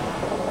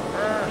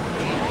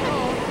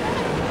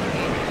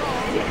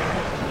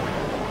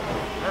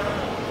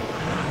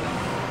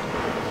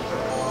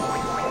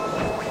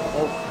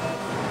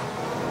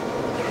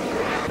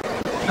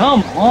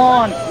 Come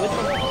on, with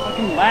the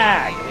fucking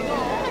lag.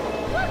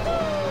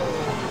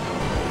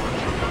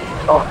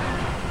 Oh.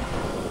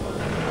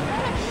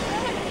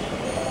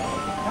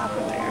 What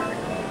happened there?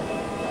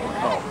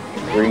 Oh,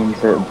 Greens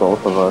hit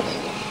both of us.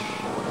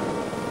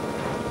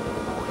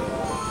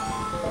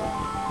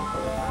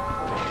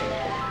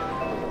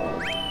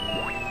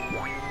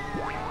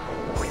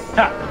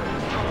 ha.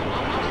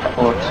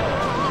 Oops.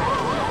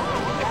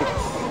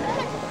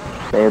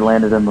 They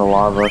landed in the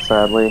lava,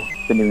 sadly.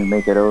 Didn't even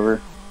make it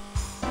over.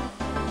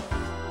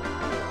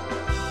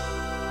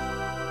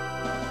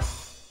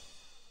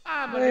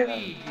 I'm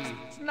Luigi,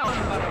 number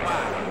 1.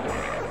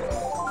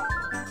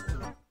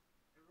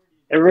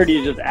 Everybody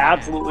is just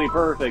absolutely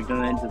perfect,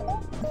 and then just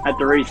had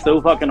to race so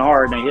fucking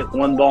hard, and I hit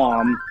one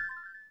bomb.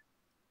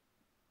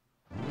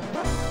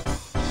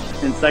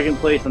 In second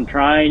place, I'm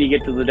trying to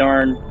get to the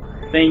darn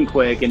thing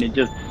quick, and it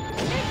just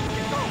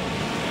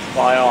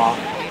fly off.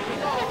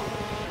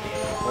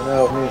 I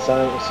know, me and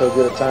Simon are so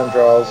good at time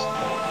trials.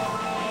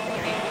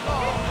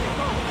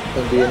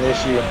 Can be an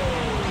issue.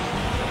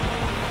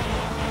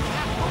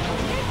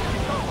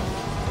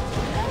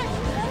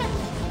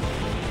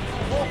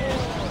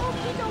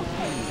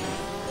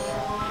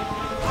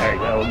 There you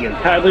go. We'll give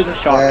Tyler the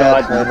shock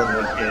dodge.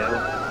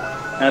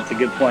 That's a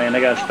good plan.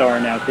 I got a star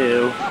now,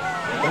 too.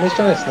 Somebody's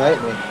trying to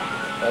snipe me.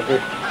 Okay.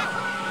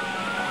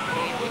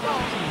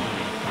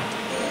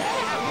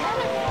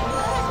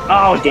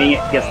 Oh, dang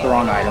it. Guessed the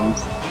wrong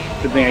items.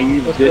 Good thing I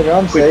used Looks it like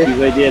I'm quick safe.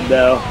 as I did,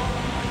 though.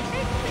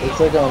 Looks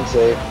like I'm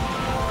safe.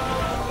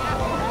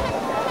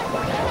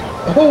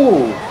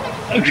 Oh!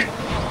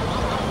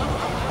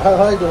 I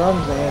like what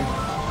I'm saying.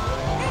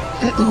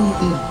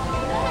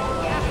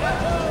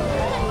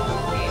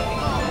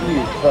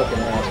 You fucking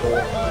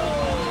asshole.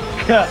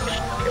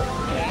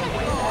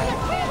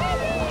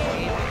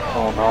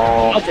 Oh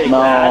no. I'll take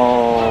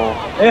no.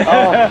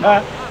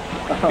 that.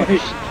 Oh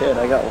shit,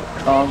 I got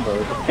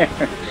comboed.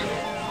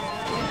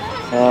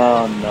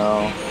 Oh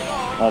no.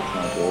 That's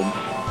not good.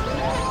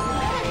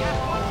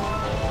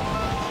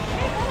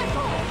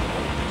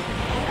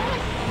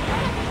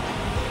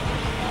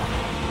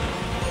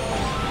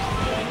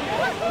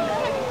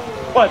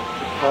 What the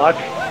fuck?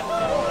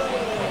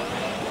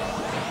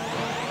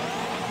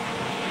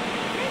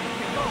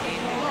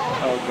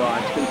 Oh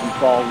god, Simpson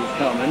Falls is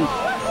coming.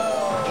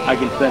 I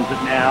can sense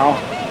it now.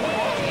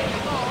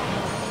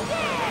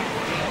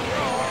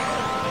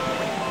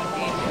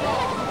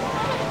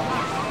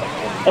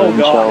 Oh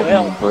god,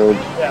 well,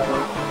 yeah,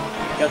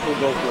 guess we'll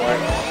go for it.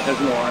 There's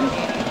one.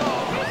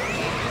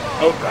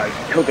 Oh god,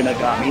 coconut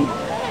got me.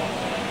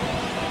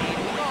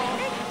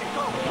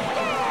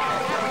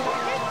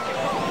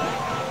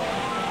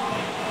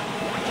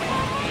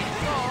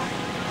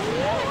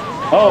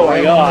 Oh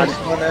my god.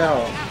 One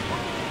out.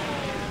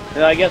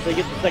 Yeah, I guess I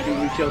get the second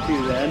blue shell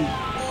too then.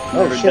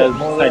 Oh Whoever shit, does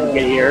more decide to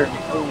get here.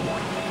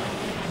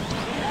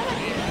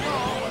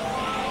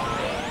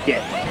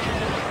 Get.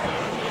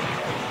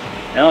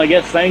 Well, I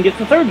guess Simon gets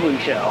the third blue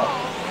shell.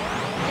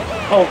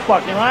 Oh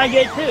fuck, and I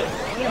get two.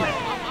 Damn it.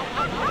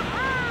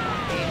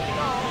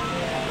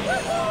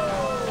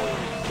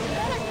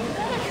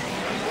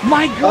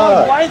 My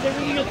god, why is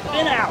everything a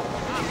spin out?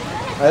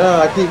 I know,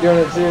 I keep doing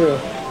it too.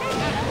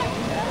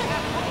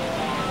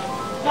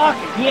 Fuck,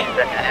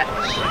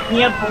 I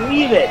can't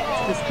believe it.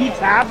 This keeps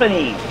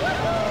happening.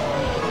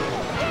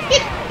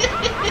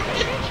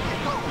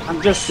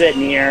 I'm just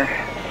sitting here.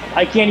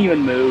 I can't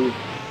even move.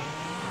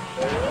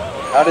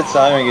 How did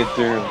Simon get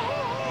through?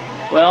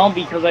 Well,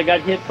 because I got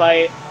hit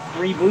by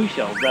 3 blue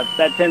shells.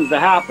 That tends to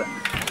happen.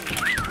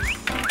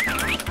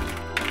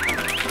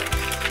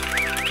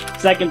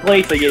 Second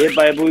place, I get hit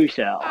by a blue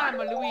shell. I'm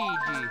a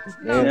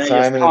Luigi. Me And and I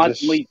Simon just are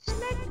constantly...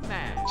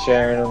 just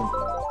sharing them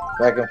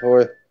back and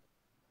forth.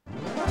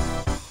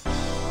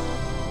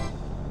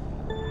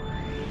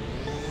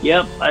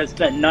 Yep, I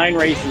spent 9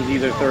 races,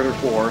 either third or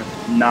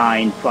fourth.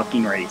 9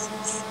 fucking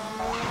races.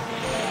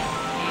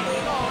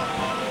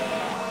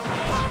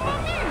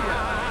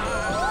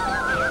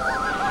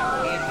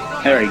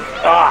 There he goes.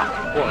 Ah,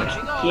 of course.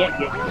 Can't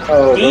get...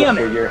 Oh, damn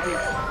go it! figure.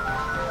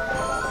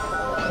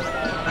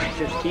 I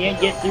just can't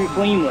get through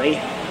cleanly. No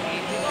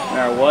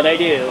matter what I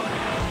do.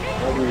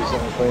 I'll give you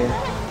something clean.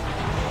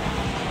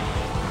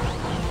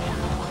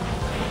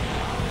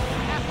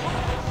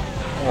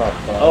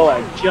 Oh, fuck. Oh,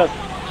 I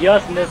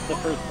just missed the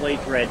first place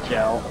red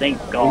shell. Thank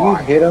Will you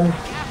God. hit him?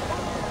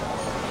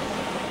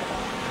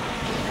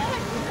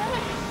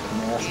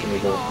 Nasty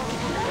little.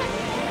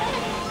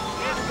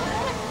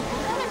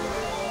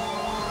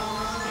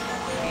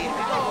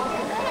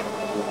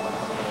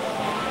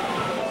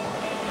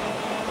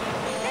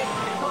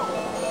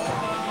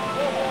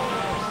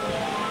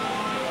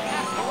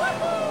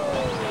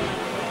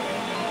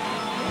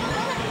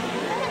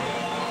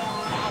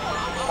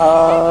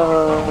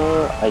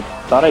 I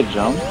thought I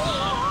jumped.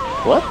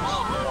 What?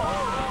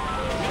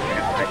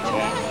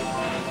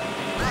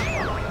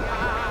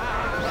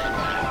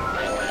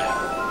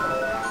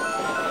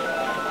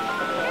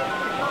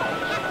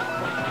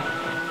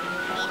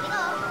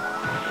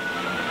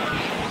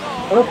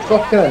 How the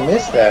fuck did I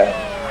miss that?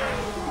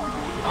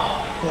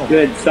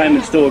 Good,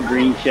 Simon stole a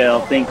green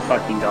shell. Thank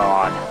fucking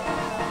God.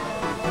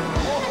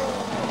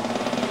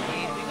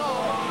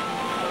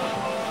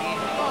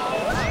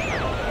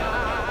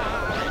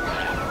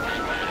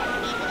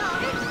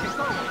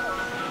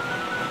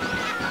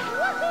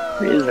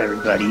 Where is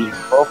everybody?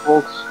 Well,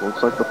 folks,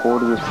 looks like the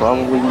 40 is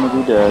probably going to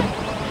be dead.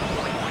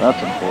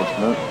 That's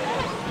unfortunate.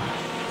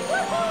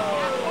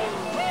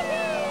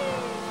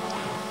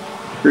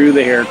 Through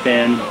the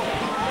hairpin.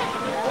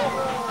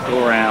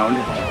 Go around.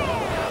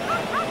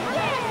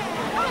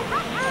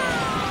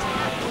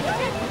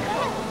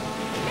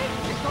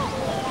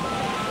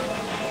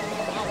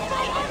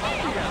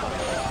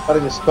 I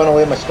just spun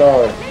away my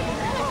star.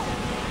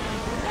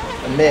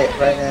 Admit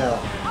right now.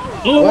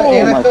 Oh, What?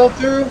 And I fell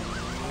through?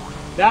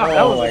 that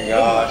Oh was my a-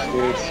 gosh,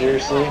 dude.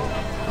 Seriously?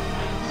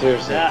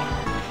 Seriously.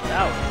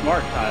 That was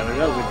smart, Tyler.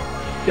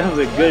 That was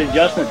a good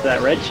adjustment to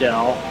that red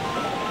shell.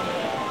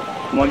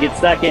 Want to get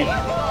second?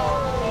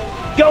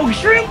 Go,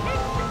 shrimp!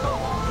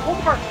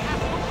 One more.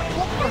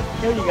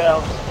 There you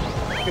go.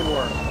 Good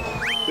work.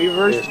 We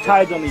reversed the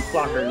tides on these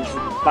fuckers.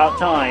 About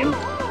time.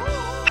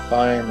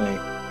 Finally.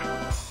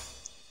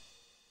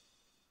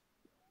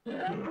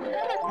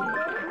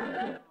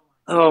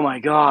 Oh my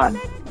god.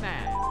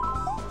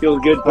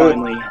 Feels good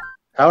finally.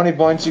 How many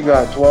points you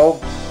got? 12?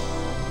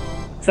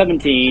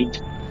 17.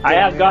 I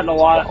have gotten a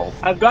lot.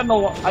 I've gotten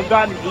 8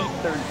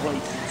 third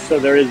places, so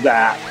there is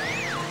that.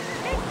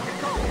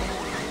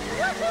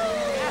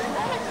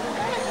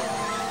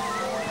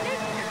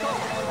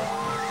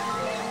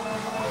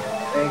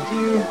 Thank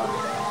you.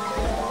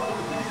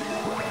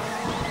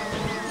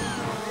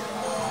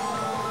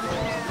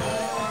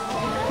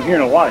 I'm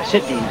hearing a lot of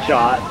shit being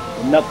shot.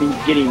 Nothing's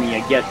getting me,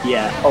 I guess,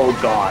 yet. Oh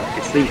god, I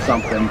see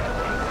something.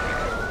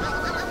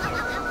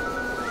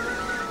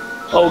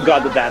 Oh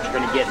god, the bats are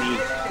gonna get me.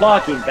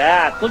 Fucking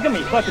bats. Look at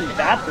me, fucking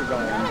bats are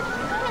going.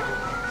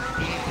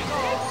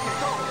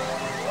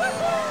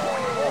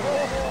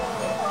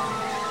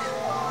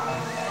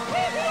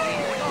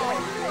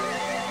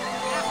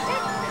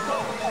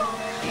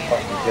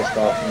 Fucking pissed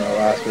off from the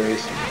last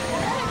race.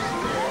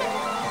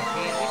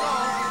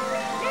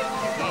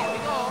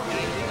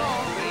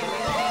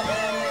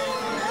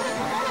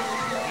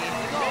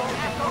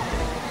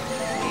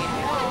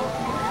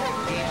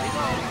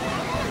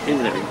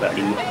 Isn't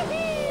everybody?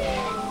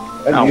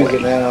 I'd use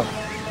it now.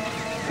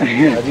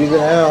 I'd use it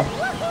now.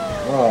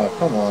 Oh,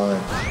 come on.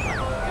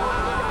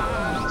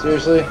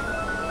 Seriously?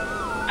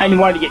 I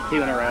wanted to get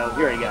 2 in a row.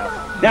 Here we go.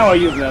 Now I'll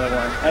use another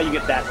one. Now you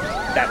get that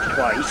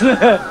twice.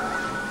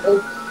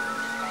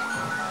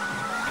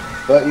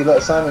 But you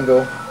let Simon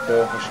go,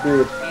 so we're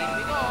screwed.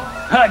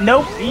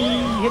 Nope, he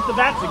hit the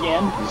bats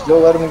again. You still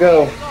let him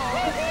go.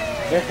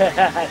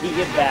 He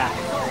hit back.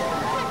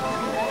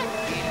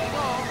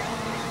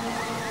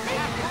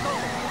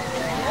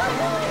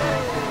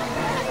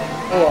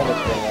 Oh,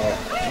 almost fell off.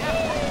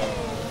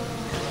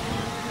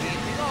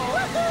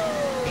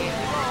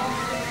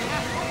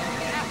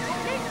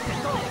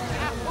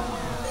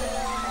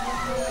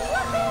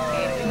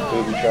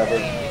 Booby trapper.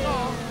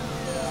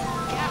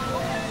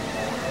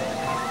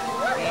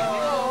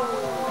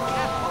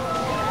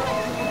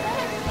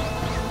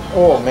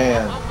 Oh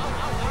man.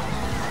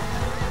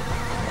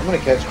 I'm gonna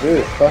catch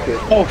Booth. Fuck it.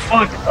 Oh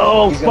fuck!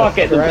 Oh He's gonna fuck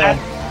it! fuck around.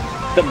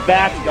 The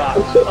bat got.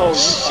 Oh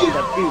shit!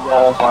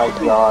 Oh my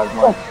god.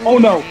 Oh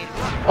no!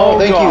 Oh,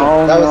 thank god. you.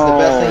 Oh, That was the no.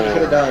 best thing you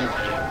could have done.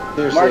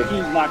 Seriously.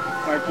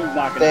 Martine's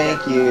not gonna. Thank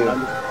catch me. you.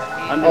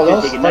 I'm Oh, just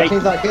those taking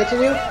Martine's nice. not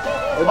catching you?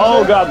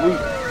 Oh god!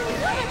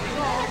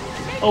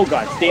 Oh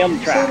god! Stay on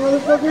the track. Say,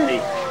 motherfucker.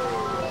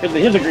 Hey,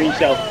 here's a green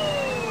shell.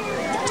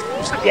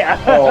 Yeah.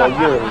 Oh,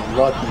 you're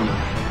lucky.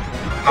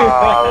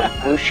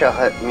 Lucia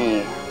hit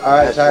me.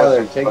 Alright, That's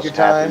Tyler, what's take your supposed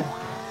to happen. time.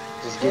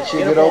 Just get you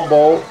a Get a good old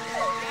bolt.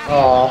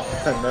 Oh,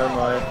 never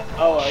mind.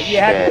 Oh, you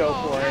had to Shit. go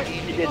for it.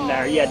 It didn't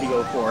matter. You had to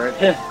go for it.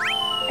 Yeah,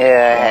 I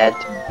had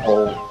to.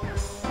 Bolt.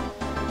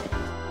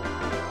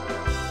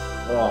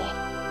 Oh.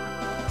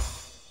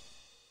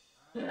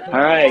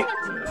 All right.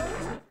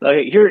 So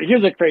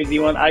here's a crazy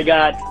one. I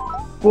got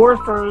 4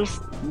 firsts,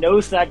 no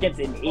seconds,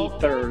 and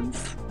 8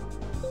 thirds.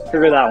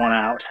 Figure that one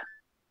out.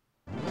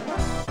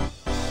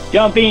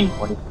 Jumping.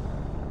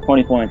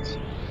 20 points.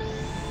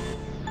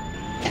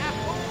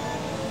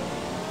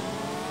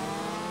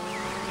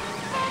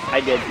 I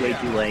did way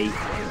too late.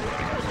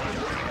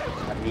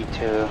 Me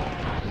too.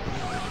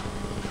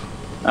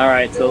 All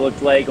right, so it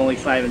looks like only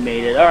Simon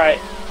made it. All right,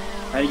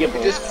 time to get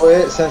bored. Just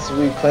quit since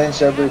we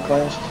clinched, everybody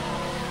clinched.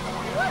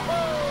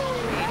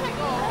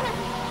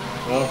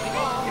 Well,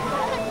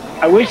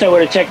 I wish I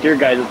would have checked your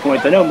guys'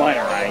 points. I know mine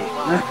are right.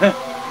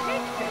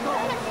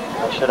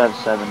 I should have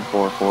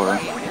 744.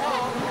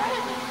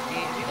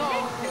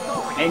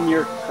 And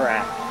you're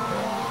crap.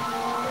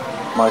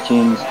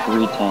 Martine's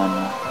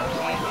 310.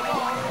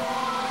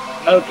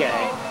 Okay,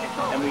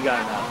 and we got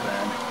enough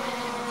then.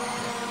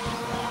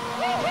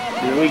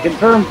 If we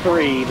confirm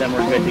 3, then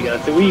we're good to go.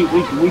 So we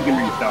can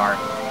restart.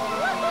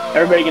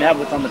 Everybody can have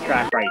what's on the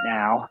track right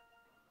now.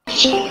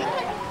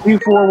 2,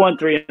 4, 1,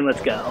 3, and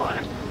let's go.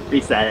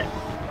 Reset it.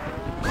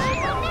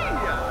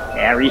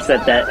 Yeah,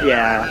 reset that.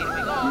 Yeah,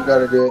 you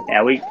gotta do it.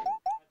 yeah,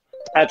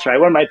 that's right.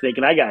 What am I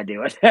thinking? I gotta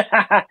do it.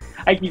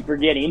 I keep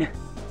forgetting.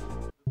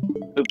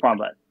 Oops, wrong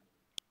button.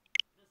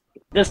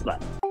 This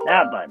button.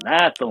 That button.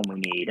 That's the one we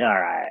need. All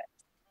right.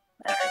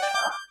 There we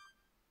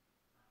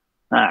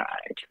go. All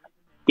right.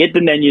 Get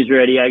the menus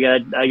ready. I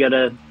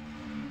gotta